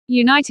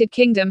United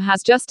Kingdom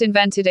has just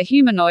invented a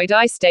humanoid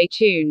eye. Stay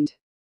tuned.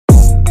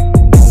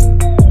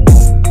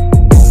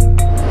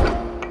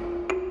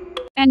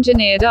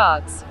 Engineered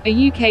Arts,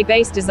 a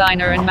UK-based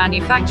designer and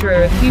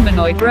manufacturer of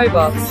humanoid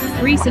robots,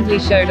 recently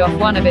showed off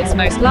one of its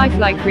most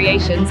lifelike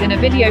creations in a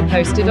video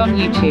posted on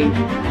YouTube.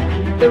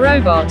 The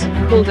robot,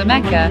 called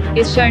Ameca,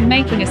 is shown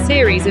making a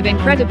series of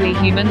incredibly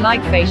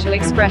human-like facial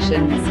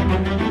expressions.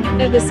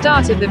 At the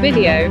start of the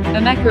video,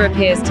 Ameca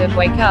appears to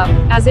wake up,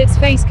 as its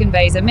face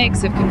conveys a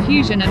mix of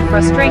confusion and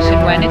frustration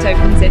when it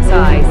opens its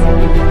eyes.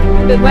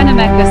 But when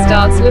Ameca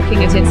starts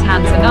looking at its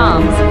hands and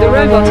arms, the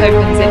robot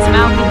opens its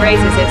mouth and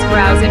raises its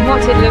brows in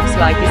what it looks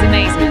like is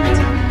amazement.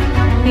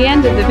 The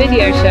end of the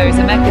video shows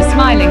Ameca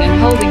smiling and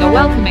holding a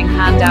welcoming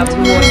hand out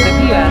towards the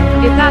viewer,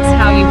 if that's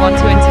how you want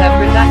to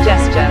interpret that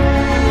gesture.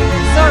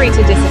 Sorry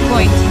to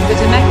disappoint, but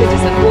Ameca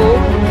doesn't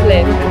walk,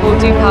 flip, or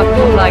do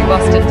parkour like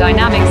Boston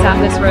Dynamics'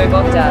 Atlas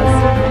robot does.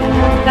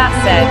 That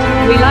said,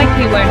 we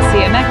likely won't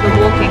see Ameca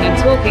walking and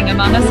talking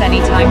among us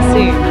anytime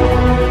soon.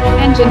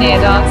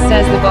 Engineered Arts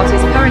says the bot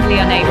is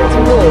currently unable to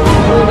walk,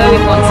 although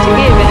it wants to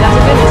give it that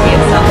ability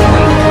at some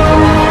point.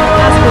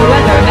 As for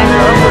whether Ameca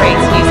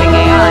operates using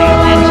AI,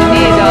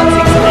 Engineered Arts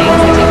explains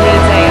that it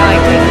gives AI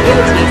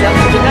capabilities up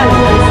to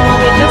developers,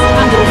 it just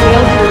handles the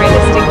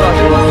ultra-realistic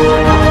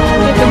bodies.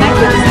 If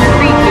Ameca doesn't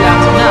freak you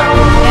out enough,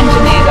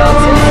 Engineered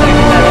Arts also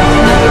developed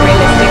another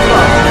realistic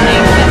bot,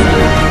 named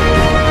Mesmer.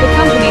 The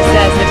company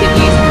says that it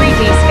used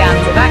 3D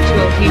scans of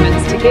actual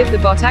humans to give the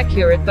bot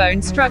accurate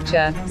bone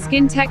structure,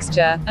 skin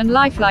texture, and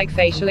lifelike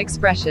facial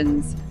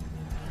expressions.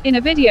 In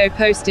a video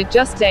posted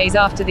just days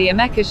after the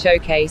Ameca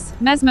showcase,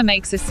 Mesmer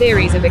makes a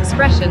series of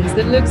expressions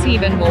that looks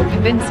even more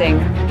convincing,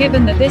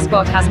 given that this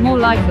bot has more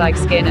lifelike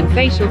skin and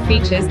facial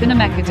features than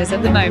Ameca does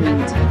at the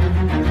moment.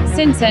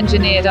 Since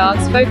Engineered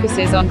Arts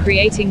focuses on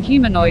creating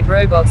humanoid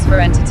robots for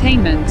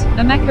entertainment,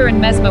 Ameca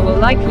and Mesmer will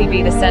likely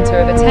be the center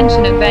of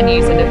attention at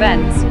venues and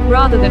events,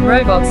 rather than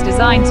robots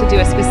designed to do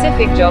a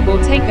specific job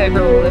or take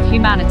over all of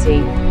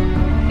humanity.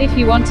 If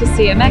you want to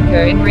see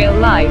Ameca in real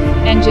life,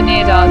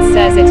 Engineered Arts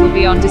says it'll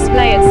be on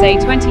display at SEI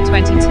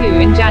 2022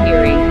 in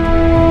January.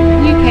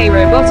 UK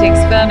robotics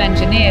firm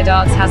Engineered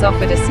Arts has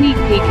offered a sneak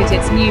peek at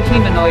its new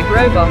humanoid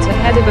robot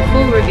ahead of a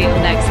full reveal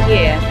next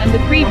year, and the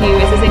preview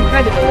is as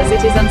incredible as it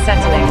is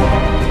unsettling.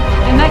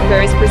 Ameca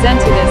is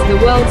presented as the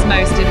world's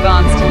most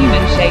advanced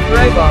human-shaped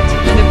robot,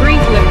 and a brief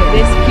look at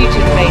this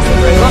future face of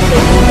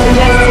robotics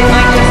suggests it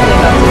might just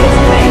live up to this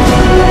claim.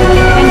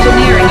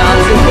 Engineering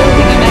Arts is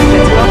building Ameca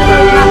to offer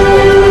a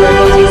platform for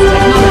robotics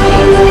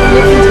technologies,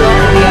 looking to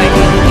offer the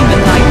ideal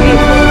human-like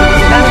vehicle for the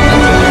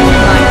development of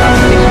human-like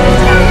artificial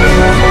intelligence.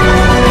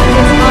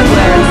 Its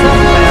hardware and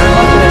software are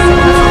modular,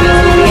 so customers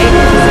will be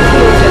able to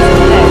secure just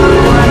a leg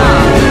or an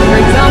arm, for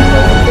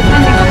example,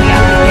 depending on the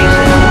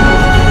application.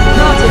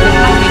 Part of the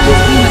package is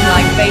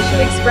human-like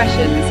facial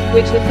expressions,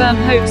 which the firm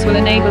hopes will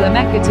enable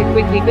Ameca to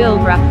quickly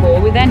build rapport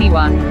with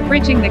anyone,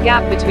 bridging the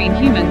gap between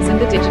humans and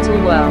the digital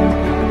world.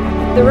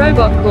 The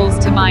robot calls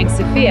to mind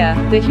Sophia,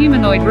 the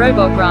humanoid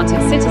robot granted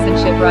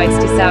citizenship rights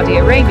to Saudi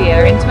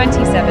Arabia in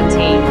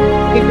 2017,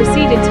 who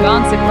proceeded to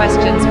answer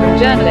questions from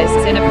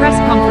journalists in a press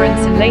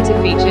conference and later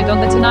featured on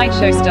The Tonight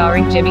Show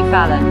starring Jimmy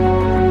Fallon.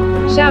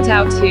 Shout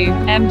out to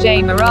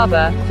MJ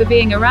Maraba for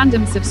being a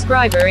random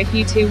subscriber. If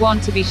you too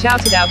want to be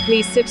shouted out,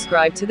 please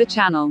subscribe to the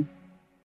channel.